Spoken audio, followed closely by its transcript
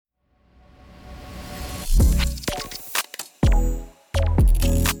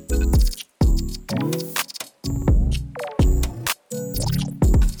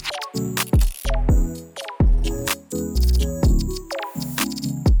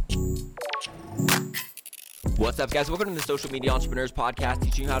What's up, guys? Welcome to the Social Media Entrepreneurs Podcast,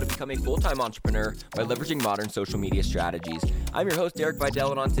 teaching you how to become a full-time entrepreneur by leveraging modern social media strategies. I'm your host, Derek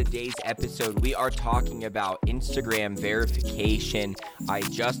Vidal, and on today's episode, we are talking about Instagram verification. I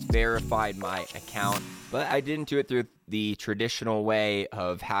just verified my account, but I didn't do it through the traditional way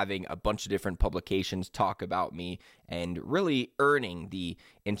of having a bunch of different publications talk about me and really earning the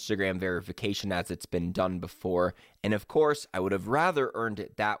Instagram verification as it's been done before. And of course, I would have rather earned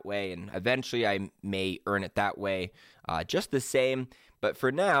it that way, and eventually I may earn it that way just the same. But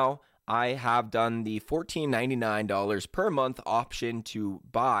for now, I have done the $14.99 per month option to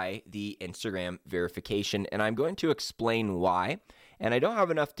buy the Instagram verification, and I'm going to explain why. And I don't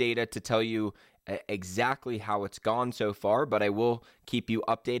have enough data to tell you exactly how it's gone so far, but I will keep you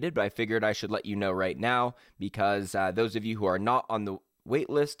updated. But I figured I should let you know right now because those of you who are not on the wait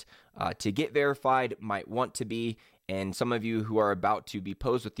list to get verified might want to be, and some of you who are about to be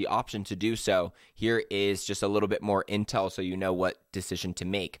posed with the option to do so, here is just a little bit more intel so you know what decision to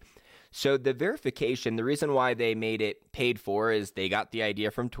make. So the verification, the reason why they made it paid for is they got the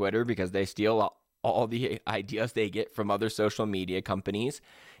idea from Twitter because they steal all the ideas they get from other social media companies,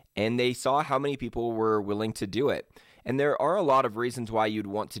 and they saw how many people were willing to do it. And there are a lot of reasons why you'd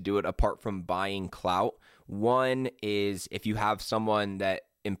want to do it apart from buying clout. One is if you have someone that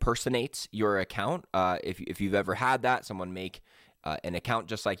impersonates your account. If you've ever had that, someone make an account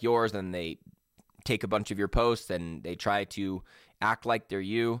just like yours, and they take a bunch of your posts and they try to act like they're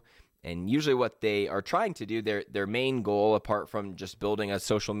you. And usually what they are trying to do, their main goal, apart from just building a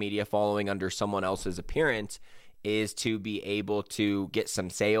social media following under someone else's appearance, is to be able to get some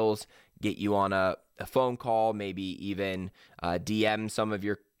sales, get you on a phone call, maybe even DM some of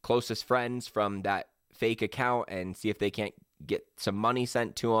your closest friends from that fake account and see if they can't get some money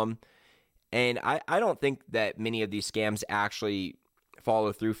sent to them. And I don't think that many of these scams actually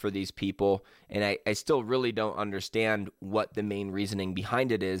follow through for these people, and I still really don't understand what the main reasoning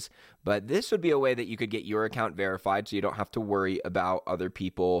behind it is, but this would be a way that you could get your account verified so you don't have to worry about other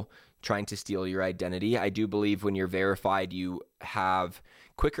people trying to steal your identity. I do believe when you're verified, you have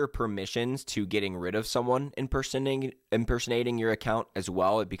quicker permissions to getting rid of someone impersonating your account as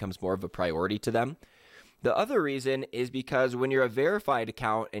well. It becomes more of a priority to them. The other reason is because when you're a verified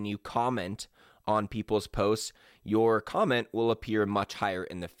account and you comment on people's posts, your comment will appear much higher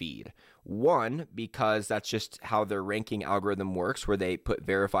in the feed. One, because that's just how their ranking algorithm works, where they put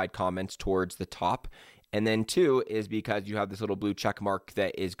verified comments towards the top. And then two is because you have this little blue check mark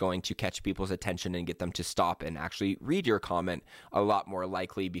that is going to catch people's attention and get them to stop and actually read your comment a lot more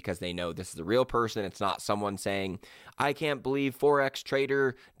likely because they know this is a real person. It's not someone saying, I can't believe Forex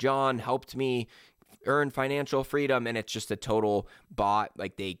trader John helped me earn financial freedom, and it's just a total bot.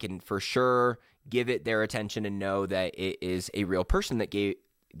 Like, they can for sure give it their attention and know that it is a real person that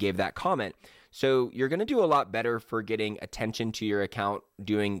gave that comment. So you're going to do a lot better for getting attention to your account,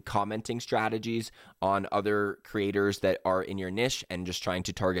 doing commenting strategies on other creators that are in your niche and just trying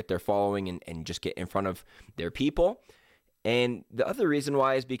to target their following and just get in front of their people. And the other reason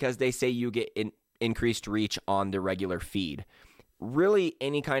why is because they say you get increased reach on the regular feed. Really,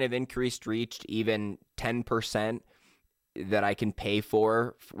 any kind of increased reach, even 10% that I can pay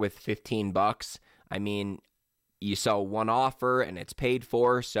for with $15. I mean, you sell one offer and it's paid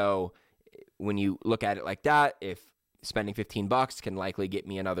for. So when you look at it like that, if spending $15 can likely get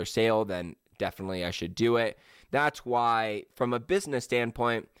me another sale, then definitely I should do it. That's why, from a business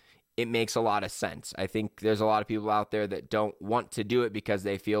standpoint, it makes a lot of sense. I think there's a lot of people out there that don't want to do it because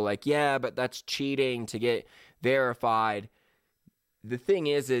they feel like, yeah, but that's cheating to get verified. The thing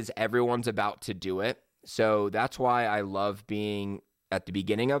is everyone's about to do it. So that's why I love being at the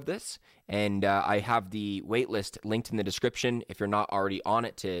beginning of this. And I have the waitlist linked in the description if you're not already on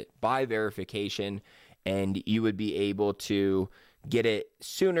it to buy verification, and you would be able to get it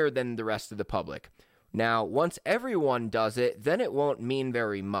sooner than the rest of the public. Now, once everyone does it, then it won't mean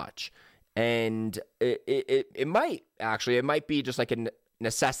very much. And it might be just like a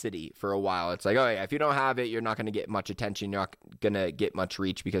necessity for a while. It's like, oh yeah, if you don't have it, you're not going to get much attention. You're not going to get much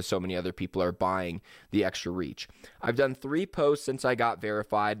reach because so many other people are buying the extra reach. I've done 3 posts since I got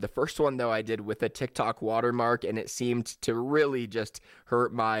verified. The first one, though, I did with a TikTok watermark, and it seemed to really just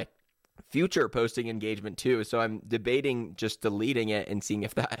hurt my future posting engagement too. So I'm debating just deleting it and seeing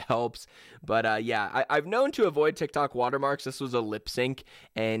if that helps. But I've known to avoid TikTok watermarks. This was a lip sync,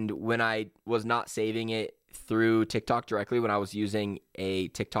 and when I was not saving it through TikTok directly, when I was using a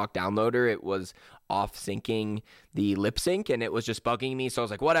TikTok downloader, it was off syncing the lip sync, and it was just bugging me. So I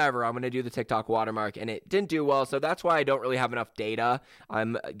was like, whatever, I'm going to do the TikTok watermark, and it didn't do well. So that's why I don't really have enough data.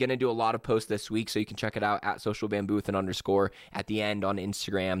 I'm going to do a lot of posts this week, so you can check it out at @socialbamboo_, at the end on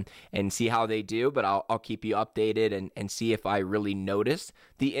Instagram, and see how they do. But I'll keep you updated and see if I really notice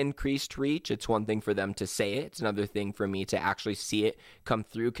the increased reach. It's one thing for them to say it. It's another thing for me to actually see it come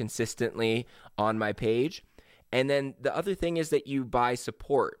through consistently on my page. And then the other thing is that you buy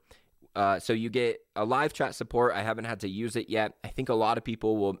support. So you get a live chat support. I haven't had to use it yet. I think a lot of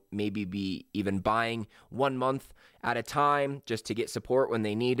people will maybe be even buying 1 month at a time just to get support when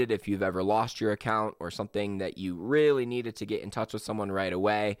they need it. If you've ever lost your account or something that you really needed to get in touch with someone right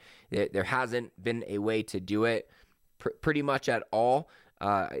away, there hasn't been a way to do it pretty much at all,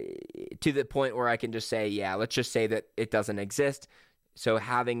 to the point where I can just say, yeah, let's just say that it doesn't exist. So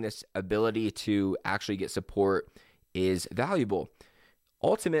having this ability to actually get support is valuable.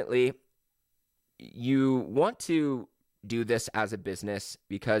 Ultimately, you want to do this as a business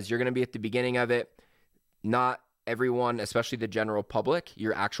because you're going to be at the beginning of it. Not everyone, especially the general public,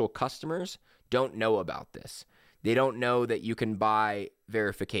 your actual customers, don't know about this. They don't know that you can buy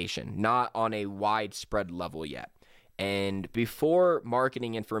verification, not on a widespread level yet. And before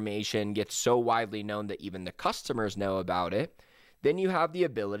marketing information gets so widely known that even the customers know about it, then you have the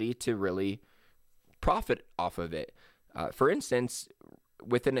ability to really profit off of it. For instance,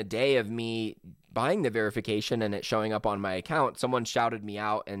 within a day of me buying the verification and it showing up on my account, someone shouted me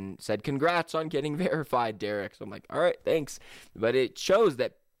out and said, "Congrats on getting verified, Derek." So I'm like, all right, thanks. But it shows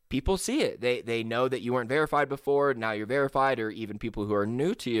that people see it. They know that you weren't verified before. Now you're verified, or even people who are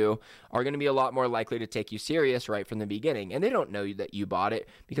new to you are going to be a lot more likely to take you serious right from the beginning. And they don't know that you bought it,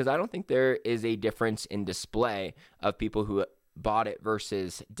 because I don't think there is a difference in display of people who bought it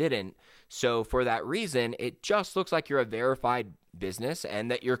versus didn't. So for that reason, it just looks like you're a verified business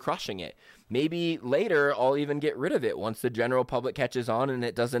and that you're crushing it. Maybe later I'll even get rid of it once the general public catches on and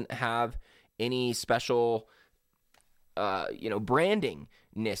it doesn't have any special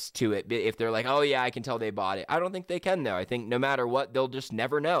brandingness to it. If they're like, oh yeah, I can tell they bought it. I don't think they can though. I think no matter what, they'll just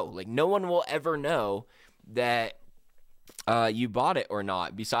never know. Like, no one will ever know that you bought it or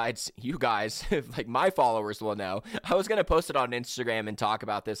not, besides you guys. Like, my followers will know. I was going to post it on Instagram and talk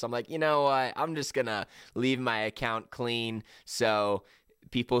about this. I'm like, you know what? I'm just going to leave my account clean. So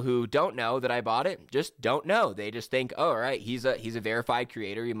people who don't know that I bought it just don't know. They just think, oh, all right, he's a verified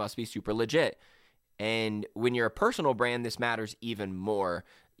creator. He must be super legit. And when you're a personal brand, this matters even more.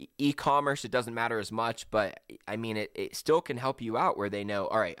 E-commerce, it doesn't matter as much, but I mean, it still can help you out where they know,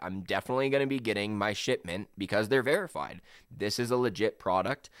 all right, I'm definitely going to be getting my shipment because they're verified. This is a legit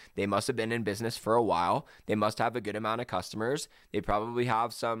product. They must have been in business for a while. They must have a good amount of customers. They probably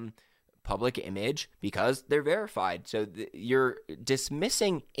have some public image because they're verified. So you're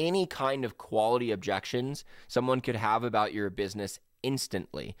dismissing any kind of quality objections someone could have about your business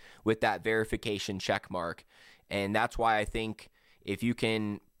instantly with that verification check mark. And that's why I think if you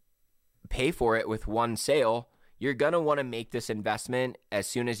can pay for it with one sale, you're going to want to make this investment as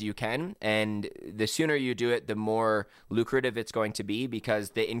soon as you can. And the sooner you do it, the more lucrative it's going to be,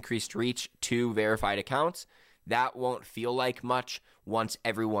 because the increased reach to verified accounts, that won't feel like much once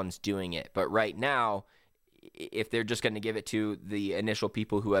everyone's doing it. But right now, if they're just going to give it to the initial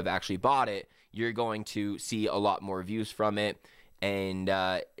people who have actually bought it, you're going to see a lot more views from it. And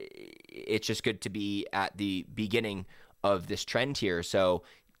it's just good to be at the beginning of this trend here. So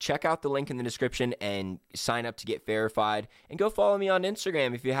check out the link in the description and sign up to get verified, and go follow me on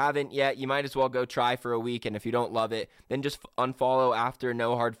Instagram. If you haven't yet, you might as well go try for a week. And if you don't love it, then just unfollow after.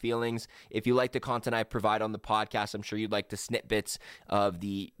 No hard feelings. If you like the content I provide on the podcast, I'm sure you'd like the snippets of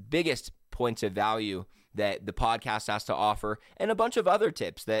the biggest points of value that the podcast has to offer, and a bunch of other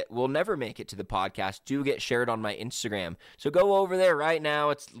tips that will never make it to the podcast do get shared on my Instagram. So go over there right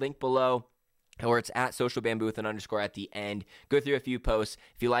now. It's linked below, or it's at @socialbamboo with an underscore at the end. Go through a few posts.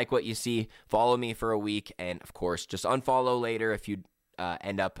 If you like what you see, follow me for a week. And of course, just unfollow later if you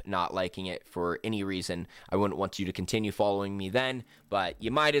end up not liking it for any reason. I wouldn't want you to continue following me then, but you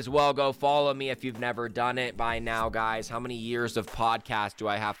might as well go follow me if you've never done it by now, guys. How many years of podcast do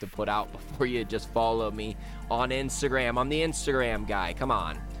I have to put out before you just follow me on Instagram? I'm the Instagram guy. Come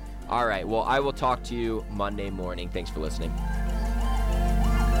on. All right. Well, I will talk to you Monday morning. Thanks for listening.